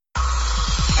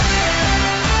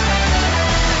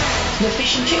The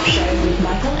Fish and Chip Show with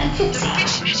Michael and Fitzy. The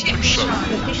Fish and Chip Show.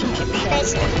 The Fish and Chip Show.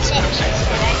 Fish and Chip Show.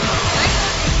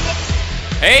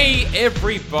 Hey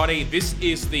everybody, this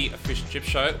is the Fish and Chip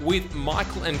Show with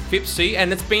Michael and Fipsy,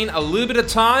 and it's been a little bit of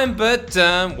time, but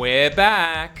we're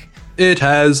back. It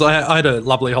has. I had a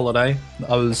lovely holiday.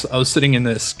 I was sitting in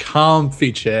this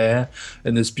comfy chair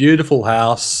in this beautiful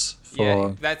house.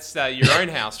 Yeah, that's your own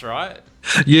house, right?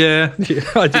 Yeah,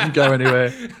 I didn't go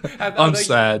anywhere. I'm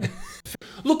sad.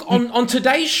 Look, on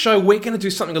today's show, we're going to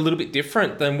do something a little bit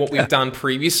different than what we've done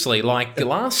previously. Like the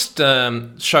last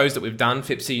shows that we've done,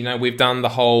 Fipsy, we've done the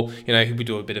whole, we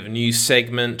do a bit of a news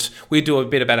segment. We do a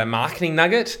bit about a marketing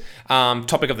nugget,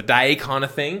 topic of the day kind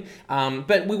of thing.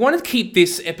 But we wanted to keep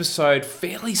this episode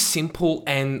fairly simple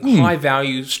and high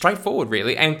value, straightforward,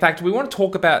 really. And in fact, we want to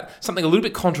talk about something a little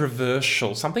bit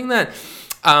controversial, something that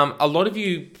a lot of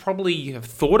you probably have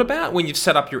thought about when you've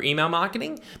set up your email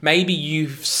marketing. Maybe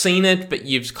you've seen it, but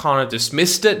you've kind of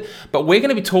dismissed it. But we're going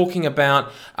to be talking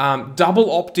about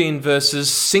double opt-in versus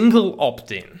single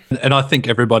opt-in. And I think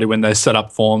everybody, when they set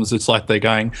up forms, it's like they're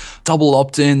going, double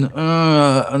opt-in,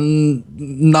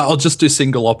 no, I'll just do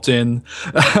single opt-in.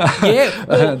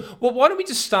 Yeah, well, why don't we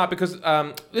just start, because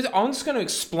I'm just going to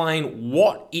explain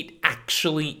what it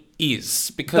actually is,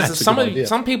 because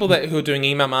some people who are doing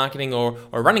email marketing or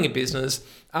running a business,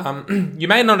 you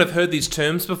may not have heard these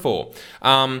terms before.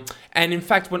 And in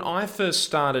fact, when I first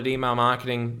started email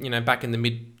marketing, back in the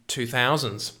mid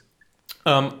 2000s,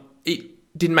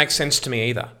 it didn't make sense to me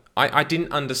either. I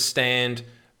didn't understand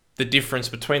the difference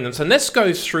between them. So let's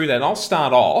go through that. I'll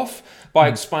start off by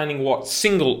explaining what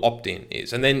single opt-in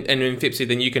is, and then Fipsy,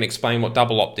 then you can explain what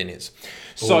double opt-in is.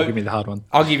 So give me the hard one.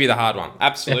 I'll give you the hard one.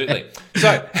 Absolutely.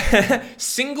 So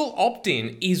single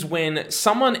opt-in is when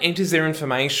someone enters their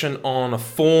information on a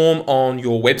form on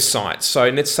your website. So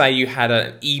let's say you had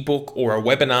an ebook or a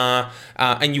webinar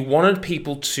and you wanted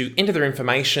people to enter their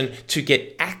information to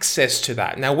get access to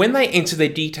that. Now, when they enter their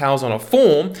details on a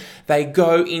form, they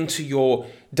go into your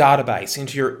database,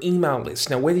 into your email list.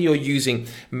 Now, whether you're using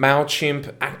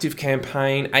MailChimp,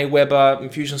 ActiveCampaign, Aweber,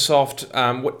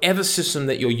 Infusionsoft, whatever system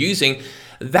that you're using,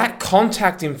 that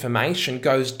contact information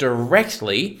goes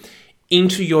directly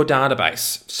into your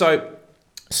database. So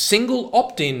single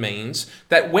opt-in means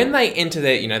that when they enter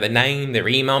their, their name, their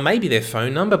email, maybe their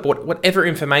phone number, but whatever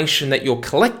information that you're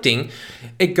collecting,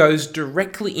 it goes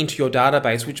directly into your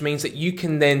database, which means that you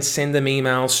can then send them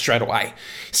emails straight away.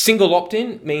 Single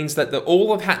opt-in means that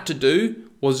all I've had to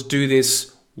do was do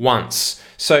this once.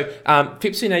 So,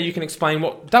 Fipsy, now you can explain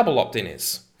what double opt-in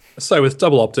is. So with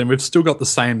double opt-in, we've still got the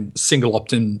same single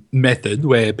opt-in method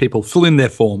where people fill in their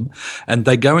form and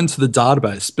they go into the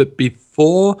database. But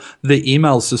before the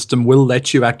email system will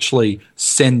let you actually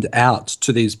send out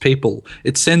to these people,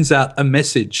 it sends out a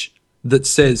message that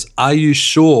says, are you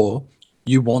sure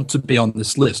you want to be on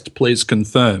this list? Please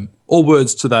confirm, or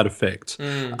words to that effect.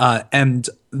 And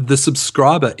the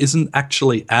subscriber isn't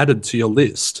actually added to your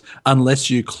list unless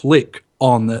you click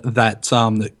on that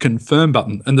confirm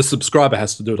button, and the subscriber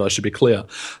has to do it, I should be clear.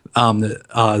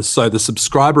 So the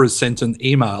subscriber is sent an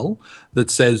email that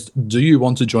says, do you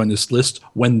want to join this list?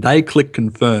 When they click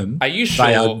confirm, are you sure?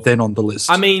 They are then on the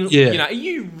list. I mean, are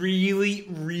you really,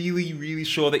 really, really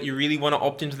sure that you really want to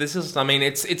opt into this list? I mean,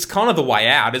 it's kind of the way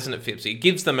out, isn't it, Fipsy? It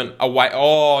gives them a way,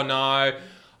 oh no,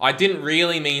 I didn't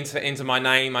really mean to enter my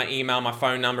name, my email, my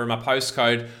phone number, and my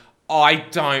postcode. I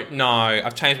don't know.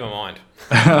 I've changed my mind.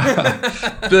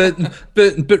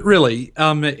 but really,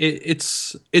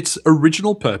 its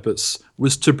original purpose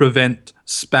was to prevent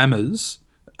spammers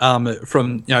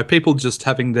from people just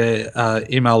having their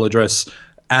email address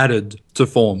added to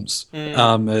forms,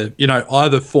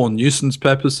 either for nuisance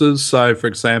purposes. So, for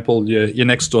example, your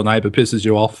next door neighbour pisses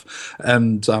you off,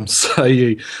 and so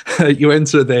you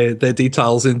enter their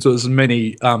details into as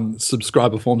many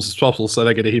subscriber forms as possible, so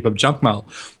they get a heap of junk mail.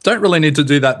 Don't really need to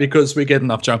do that because we get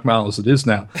enough junk mail as it is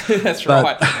now. That's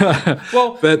right.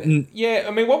 Well, but yeah,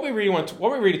 I mean, what we're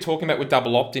really talking about with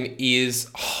double opt-in is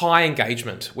high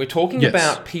engagement. We're talking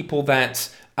about people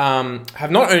that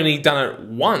have not only done it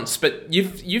once, but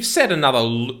you've set another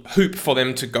hoop for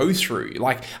them to go through.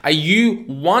 Like, are you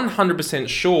 100%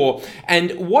 sure?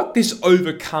 And what this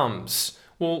overcomes,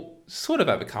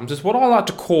 is what I like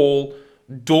to call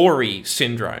Dory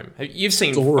syndrome. You've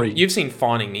seen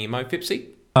Finding Nemo, Fipsy?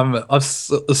 I've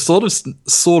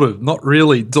sort of, not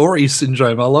really. Dory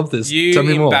syndrome. I love this. Tell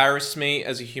me more. You embarrass me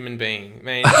as a human being,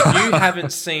 man. If you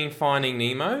haven't seen Finding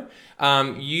Nemo,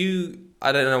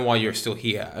 I don't know why you're still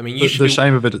here. I mean, you should. The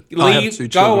shame of it.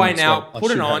 Go away now. Put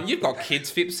it on. You've got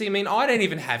kids, Fipsy. I mean, I don't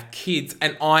even have kids,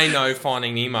 and I know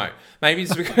Finding Nemo. Maybe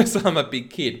it's because I'm a big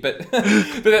kid.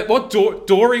 But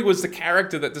Dory was the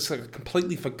character that just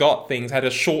completely forgot things, had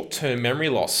a short-term memory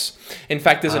loss. In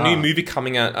fact, there's a new movie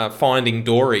coming out, Finding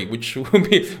Dory, which will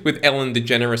be with Ellen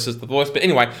DeGeneres as the voice. But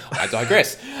anyway, I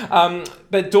digress.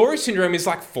 But Dory syndrome is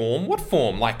like form. What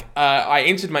form? Like, I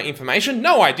entered my information?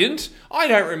 No, I didn't. I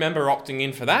don't remember opting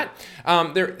in for that.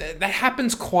 That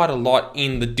happens quite a lot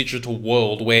in the digital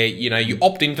world where, you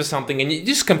opt in for something and you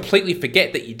just completely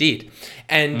forget that you did.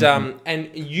 And and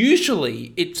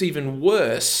usually it's even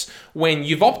worse when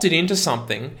you've opted into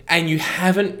something and you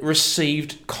haven't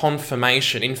received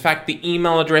confirmation. In fact, the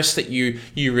email address that you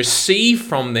receive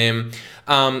from them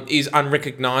is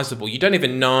unrecognizable. You don't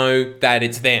even know that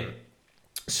it's them.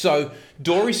 So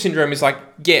Dory syndrome is like,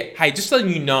 hey, just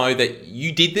letting you know that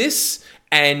you did this,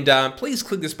 and please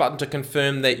click this button to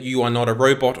confirm that you are not a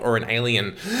robot or an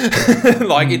alien.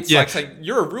 Like saying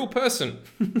you're a real person.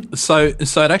 So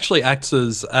it actually acts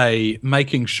as a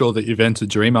making sure that you've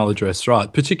entered your email address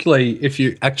right, particularly if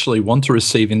you actually want to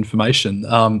receive information.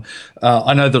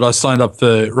 I know that I signed up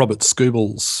for Robert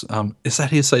Scooble's. Is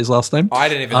that how you say his last name? I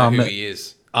don't even know who he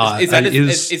is. Is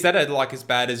that like as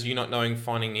bad as you not knowing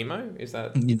Finding Nemo? Is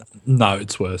that? No,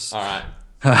 it's worse. All right.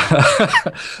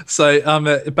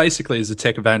 So basically, as a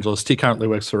tech evangelist, he currently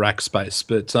works for Rackspace,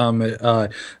 but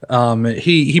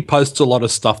he posts a lot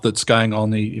of stuff that's going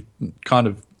on. He kind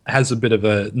of has a bit of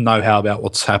a know-how about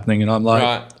what's happening, and I'm like,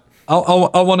 right.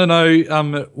 I want to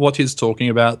know what he's talking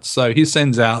about. So he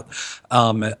sends out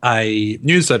a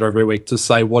newsletter every week to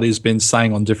say what he's been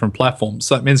saying on different platforms.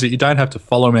 So it means that you don't have to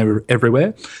follow him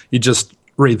everywhere. You just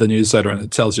read the newsletter and it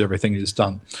tells you everything he's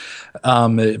done. So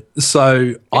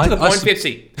Get to the point,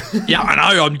 Fipsy. Yeah,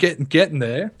 I know. I'm getting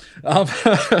there.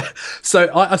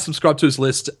 So I subscribed to his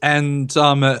list, and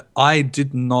I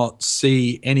did not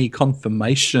see any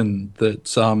confirmation that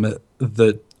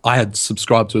that I had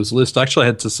subscribed to his list. I actually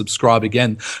had to subscribe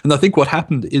again, and I think what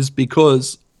happened is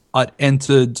because I'd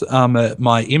entered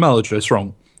my email address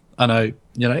wrong. I know,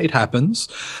 it happens,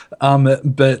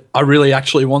 but I really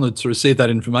actually wanted to receive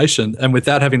that information, and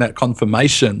without having that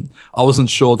confirmation, I wasn't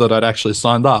sure that I'd actually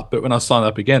signed up. But when I signed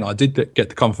up again, I did get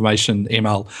the confirmation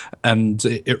email, and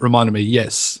it reminded me,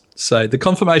 yes. So the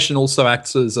confirmation also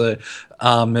acts as a,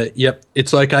 yep,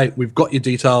 it's okay. We've got your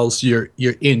details. You're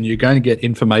in. You're going to get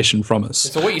information from us.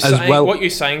 So what you're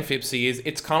saying, Fipsy, is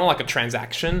it's kind of like a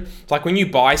transaction. It's like when you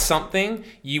buy something,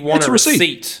 you want a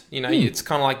receipt. It's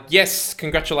kind of like, yes,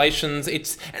 congratulations.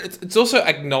 It's also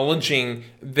acknowledging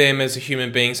them as a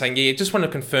human being, saying, yeah, I just want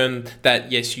to confirm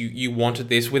that yes, you wanted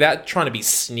this, without trying to be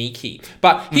sneaky.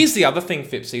 But here's the other thing,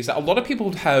 Fipsy, is that a lot of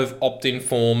people have opt-in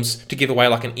forms to give away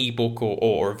like an ebook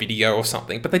or a video or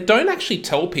something, but they don't actually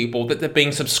tell people that they're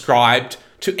being subscribed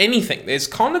to anything. There's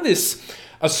kind of this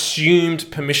assumed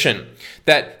permission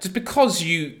that just because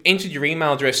you entered your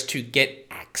email address to get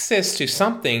access to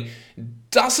something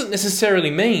doesn't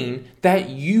necessarily mean that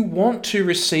you want to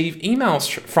receive emails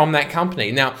from that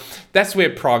company. Now, that's where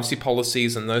privacy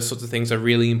policies and those sorts of things are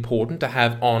really important to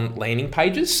have on landing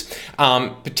pages,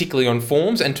 particularly on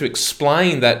forms, and to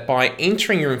explain that by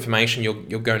entering your information,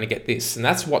 you're going to get this. And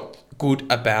that's what's good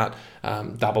about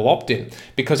double opt-in,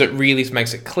 because it really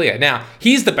makes it clear. Now,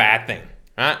 here's the bad thing,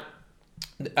 right?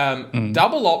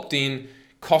 Double opt-in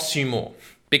costs you more.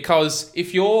 Because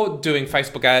if you're doing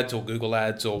Facebook ads or Google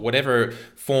ads or whatever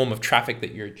form of traffic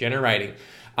that you're generating,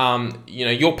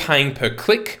 you're paying per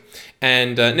click,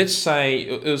 and let's say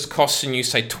it was costing you,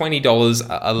 say, $20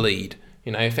 a lead.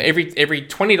 For every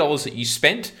 $20 that you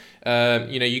spent,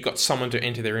 you got someone to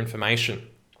enter their information.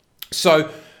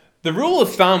 So the rule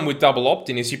of thumb with double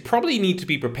opt-in is you probably need to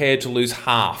be prepared to lose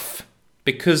half,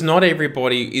 because not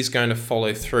everybody is going to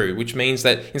follow through, which means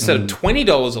that instead of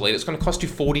 $20 a lead, it's going to cost you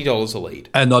 $40 a lead.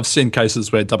 And I've seen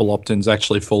cases where double opt-ins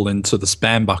actually fall into the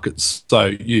spam buckets. So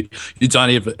you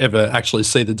don't ever actually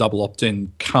see the double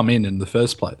opt-in come in the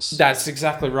first place. That's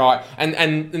exactly right.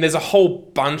 And there's a whole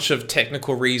bunch of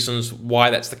technical reasons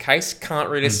why that's the case. Can't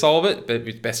really solve it, but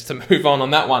it's best to move on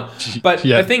that one. But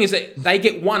the thing is that they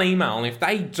get one email, and if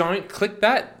they don't click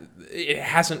that, it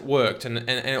hasn't worked, and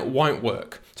it won't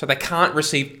work. So they can't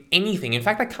receive anything. In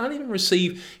fact, they can't even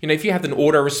receive, if you have an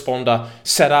autoresponder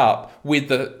set up with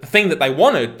the thing that they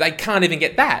wanted, they can't even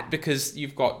get that because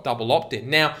you've got double opt-in.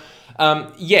 Now,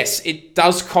 yes, it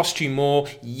does cost you more.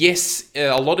 Yes,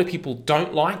 a lot of people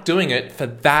don't like doing it for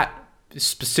that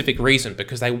specific reason,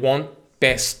 because they want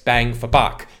best bang for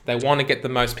buck. They want to get the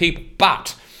most people.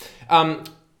 But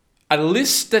a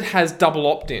list that has double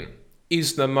opt-in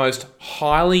is the most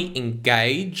highly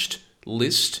engaged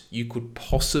list you could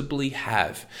possibly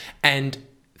have. And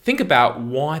think about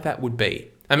why that would be.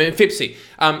 I mean, Fipsy,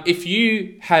 if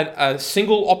you had a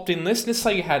single opt-in list, let's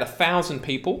say you had 1,000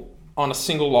 people on a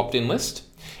single opt-in list,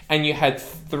 and you had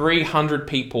 300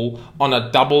 people on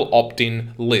a double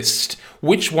opt-in list,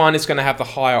 which one is going to have the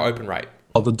higher open rate?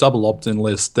 Of the double opt-in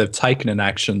list, they've taken an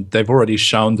action. They've already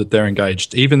shown that they're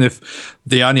engaged. Even if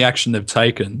the only action they've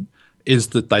taken is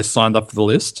that they signed up for the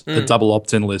list, the double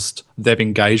opt-in list, they've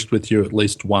engaged with you at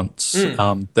least once.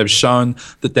 They've shown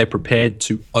that they're prepared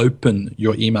to open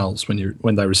your emails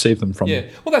when they receive them from you.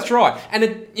 Well, that's right.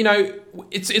 And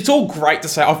it's all great to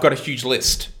say I've got a huge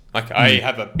list. Like, I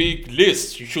have a big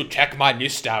list. You should check my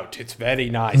list out. It's very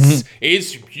nice.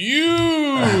 It's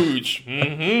huge.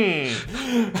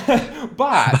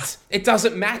 But it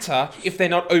doesn't matter if they're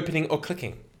not opening or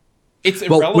clicking. It's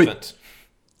irrelevant.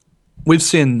 We've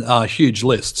seen huge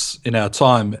lists in our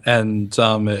time, and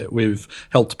we've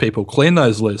helped people clean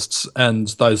those lists, and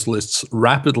those lists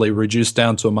rapidly reduce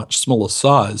down to a much smaller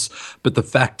size. But the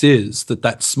fact is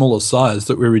that smaller size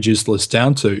that we reduce the list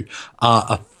down to are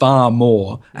a far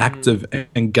more active,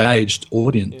 engaged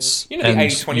audience. You know the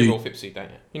 80-20 rule, Fipsy, don't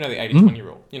you? You know the 80-20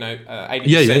 rule.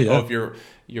 80% of your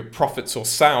profits or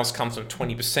sales comes from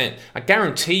 20%. I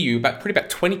guarantee you about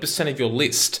 20% of your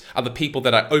list are the people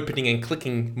that are opening and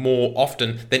clicking more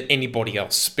often than anybody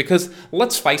else. Because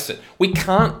let's face it, we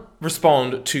can't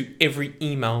respond to every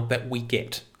email that we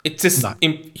get. It's just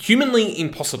humanly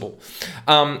impossible.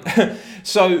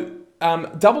 So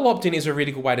double opt-in is a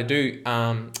really good way to do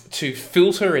to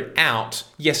filter it out.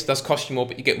 Yes, it does cost you more,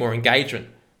 but you get more engagement.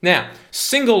 Now,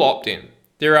 single opt-in,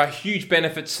 there are huge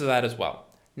benefits to that as well.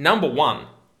 Number one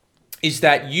is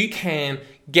that you can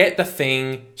get the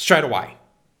thing straight away.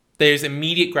 There's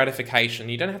immediate gratification.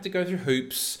 You don't have to go through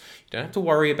hoops. You don't have to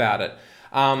worry about it.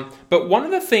 But one of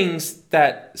the things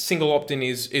that single opt-in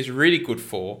is really good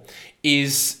for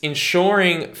is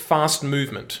ensuring fast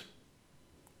movement.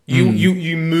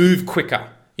 You move quicker.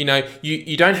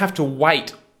 You don't have to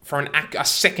wait for a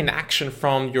second action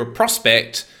from your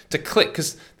prospect to click,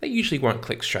 because they usually won't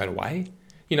click straight away.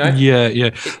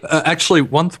 Actually,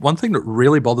 one thing that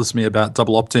really bothers me about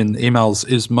double opt-in emails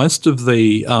is most of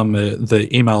the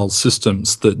email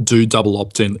systems that do double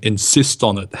opt-in insist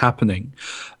on it happening.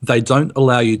 They don't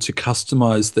allow you to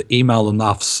customize the email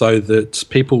enough so that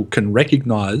people can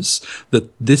recognize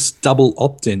that this double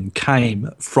opt-in came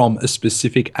from a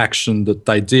specific action that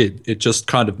they did. It just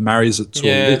kind of marries it to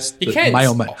a list. You can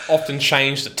often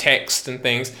change the text and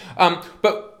things,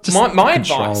 but my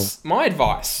advice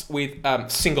with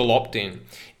single opt-in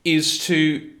is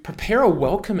to prepare a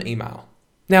welcome email.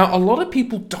 Now, a lot of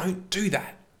people don't do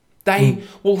that. They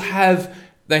will have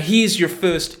here's your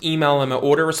first email and an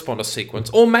autoresponder sequence,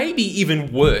 or maybe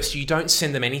even worse, you don't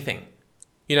send them anything.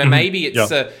 Maybe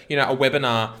it's a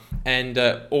webinar, and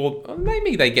or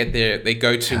maybe they get their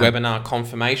go-to webinar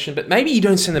confirmation, but maybe you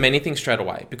don't send them anything straight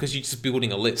away because you're just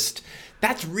building a list.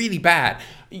 That's really bad.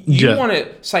 You want to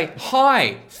say,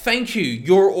 hi, thank you,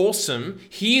 you're awesome.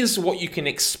 Here's what you can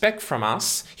expect from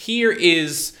us. Here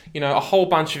is, a whole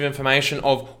bunch of information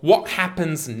of what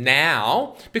happens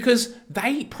now, because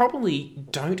they probably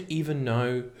don't even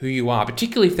know who you are,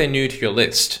 particularly if they're new to your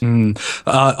list. I'm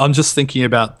just thinking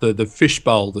about the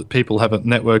fishbowl that people have at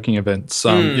networking events.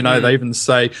 They even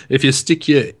say, if you stick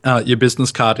your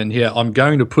business card in here, I'm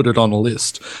going to put it on a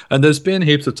list. And there's been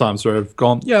heaps of times where I've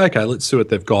gone, okay, let's see what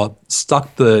they've got,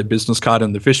 stuck the business card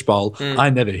in the fishbowl. I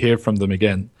never hear from them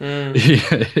again.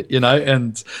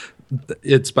 And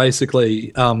it's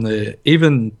basically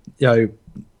even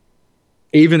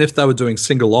if they were doing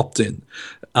single opt-in,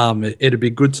 it'd be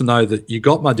good to know that you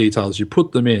got my details, you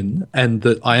put them in, and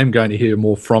that I am going to hear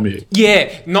more from you.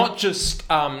 Yeah, not just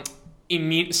send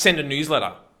a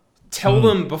newsletter. Tell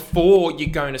them before you're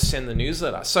going to send the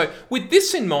newsletter. So with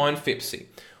this in mind, Fipsy,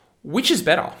 which is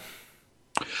better?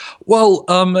 Well,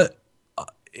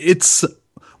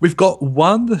 we've got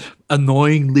one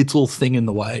annoying little thing in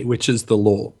the way, which is the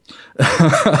law.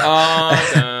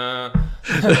 There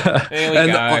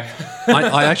we go.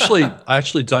 I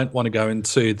actually don't want to go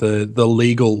into the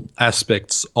legal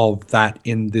aspects of that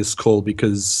in this call,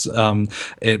 because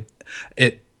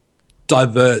it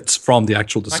diverts from the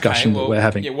actual discussion that we're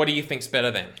having. Yeah, what do you think's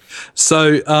better then?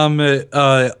 So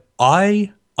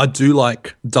I do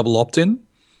like double opt-in.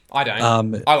 I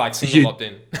don't. I like single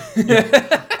opt-in.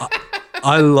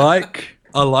 I like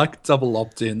double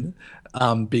opt-in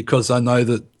because I know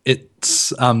that it's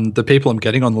the people I'm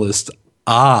getting on the list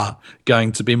are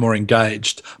going to be more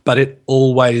engaged, but it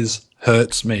always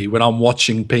hurts me when I'm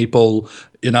watching people,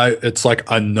 it's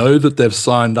like I know that they've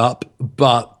signed up,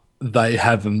 but they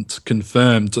haven't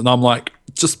confirmed. And I'm like,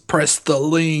 just press the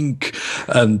link.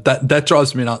 And that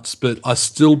drives me nuts, but I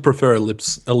still prefer a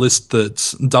list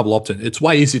that's double opt-in. It's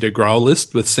way easier to grow a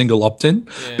list with single opt-in,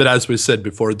 but as we said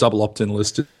before, a double opt-in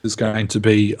list is going to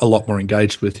be a lot more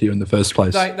engaged with you in the first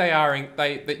place. You're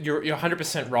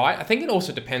 100% right. I think it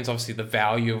also depends, obviously, the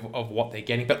value of what they're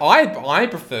getting. But I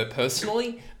prefer,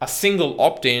 personally, a single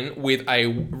opt-in with a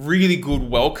really good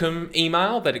welcome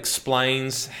email that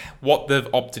explains what they've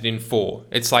opted in for.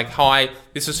 It's like, hi,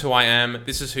 this is who I am.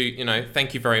 This is who,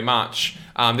 thank you very much.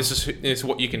 This is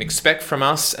what you can expect from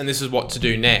us, and this is what to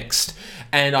do next.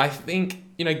 And I think,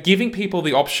 giving people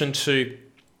the option to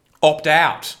opt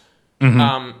out,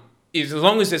 is, as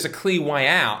long as there's a clear way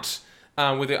out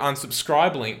with an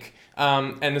unsubscribe link,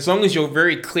 and as long as you're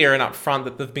very clear and upfront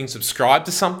that they've been subscribed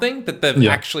to something, that they've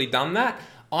actually done that,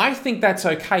 I think that's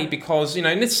okay, because,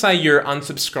 let's say your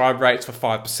unsubscribe rate's for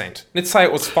 5%. Let's say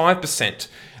it was 5%.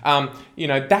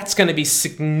 That's going to be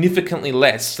significantly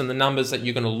less than the numbers that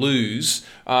you're going to lose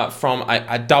from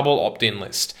a double opt-in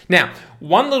list. Now,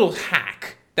 one little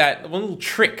trick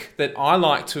that I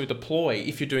like to deploy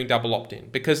if you're doing double opt-in,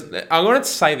 because I wanted to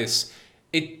say this,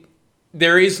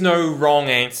 there is no wrong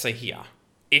answer here.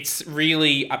 It's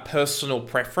really a personal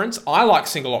preference. I like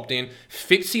single opt-in.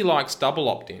 Fipsy likes double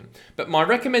opt-in. But my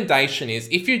recommendation is,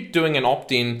 if you're doing an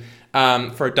opt-in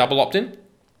for a double opt-in,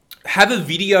 have a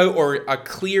video or a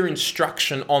clear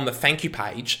instruction on the thank you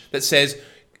page that says,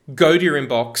 go to your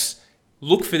inbox,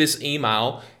 look for this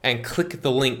email, and click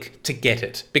the link to get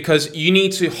it. Because you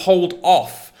need to hold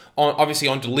off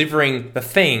on delivering the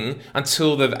thing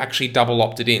until they've actually double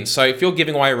opted in. So if you're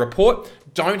giving away a report,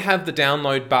 don't have the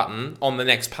download button on the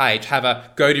next page. Have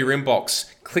a go to your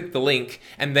inbox, click the link,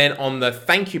 and then on the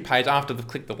thank you page after they've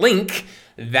clicked the link,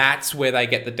 that's where they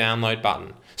get the download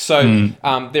button. So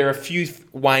there are a few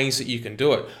ways that you can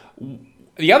do it.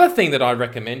 The other thing that I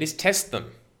recommend is test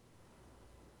them.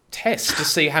 Test to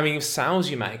see how many sales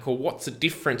you make, or what's the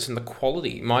difference in the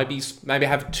quality. Maybe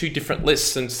have two different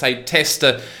lists and say test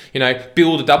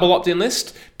build a double opt-in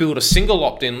list, build a single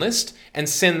opt-in list, and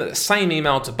send the same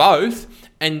email to both,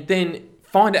 and then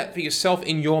find out for yourself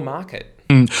in your market.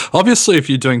 Obviously, if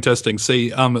you're doing testing,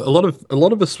 a lot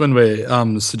of us, when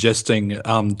we're suggesting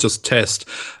just test,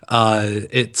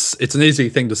 it's an easy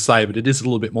thing to say, but it is a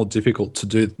little bit more difficult to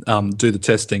do the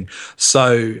testing.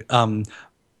 So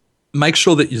make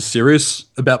sure that you're serious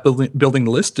about building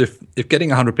the list. If getting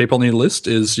 100 people on your list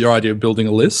is your idea of building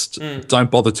a list,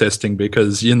 don't bother testing,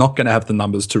 because you're not going to have the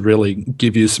numbers to really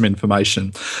give you some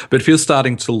information. But if you're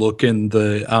starting to look in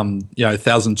the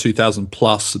 1,000, 2,000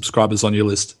 plus subscribers on your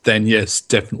list, then yes,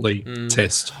 definitely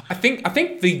test. I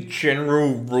think the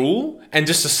general rule, and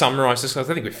just to summarize this, because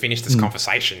I think we've finished this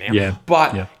conversation now,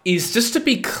 is just to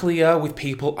be clear with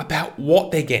people about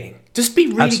what they're getting. Just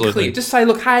be really clear. Just say,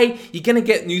 look, hey, you're going to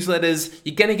get newsletters,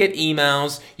 you're going to get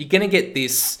emails, you're going to get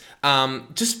this.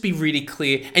 Just be really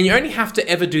clear. And you only have to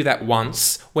ever do that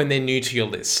once when they're new to your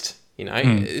list.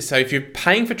 So if you're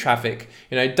paying for traffic,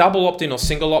 double opt-in or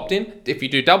single opt-in, if you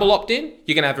do double opt-in,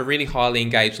 you're going to have a really highly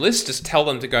engaged list. Just tell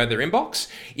them to go to their inbox.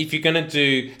 If you're going to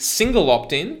do single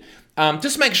opt-in,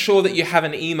 just make sure that you have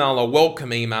an email, a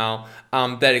welcome email,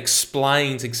 that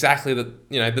explains exactly that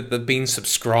they've been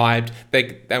subscribed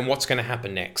and what's going to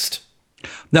happen next.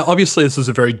 Now, obviously, this is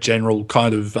a very general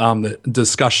kind of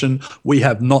discussion. We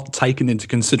have not taken into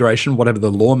consideration whatever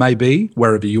the law may be,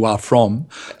 wherever you are from.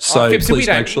 So please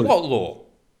make sure. What law?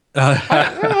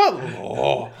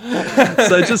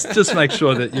 So just make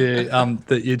sure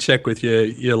that you check with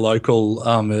your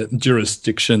local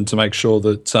jurisdiction to make sure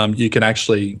that you can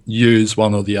actually use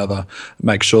one or the other.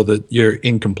 Make sure that you're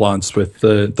in compliance with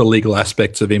the legal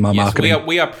aspects of email marketing.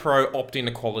 We are pro opt-in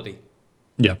equality.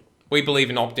 Yeah. We believe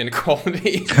in opt-in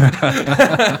equality.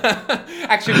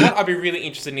 Actually, what I'd be really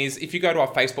interested in is if you go to our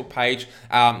Facebook page,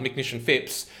 McNish and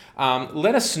Phipps,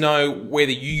 let us know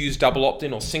whether you use double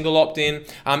opt-in or single opt-in.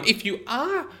 If you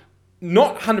are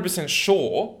not 100%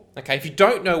 sure, okay, if you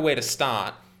don't know where to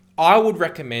start, I would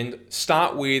recommend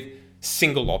start with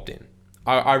single opt-in.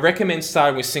 I recommend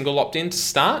starting with single opt-in to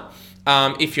start.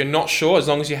 If you're not sure, as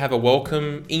long as you have a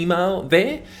welcome email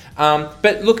there.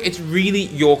 But look, it's really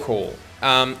your call.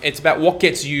 It's about what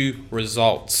gets you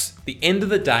results. At the end of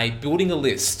the day, building a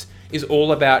list is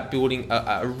all about building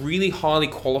a really highly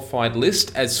qualified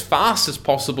list as fast as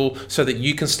possible so that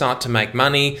you can start to make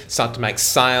money, start to make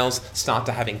sales, start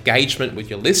to have engagement with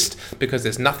your list, because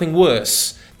there's nothing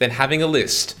worse than having a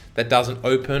list that doesn't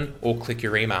open or click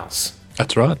your emails.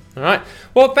 That's right. All right.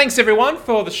 Well, thanks everyone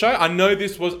for the show. I know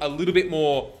this was a little bit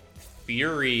more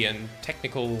theory and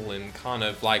technical and kind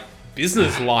of like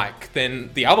business-like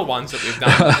than the other ones that we've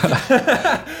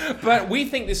done. But we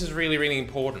think this is really, really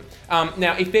important.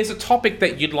 Now, if there's a topic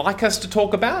that you'd like us to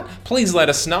talk about, please let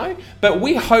us know. But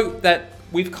we hope that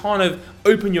we've kind of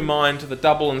opened your mind to the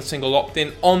double and single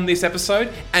opt-in on this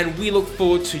episode, and we look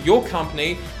forward to your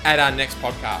company at our next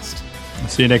podcast.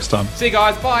 See you next time. See you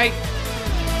guys. Bye.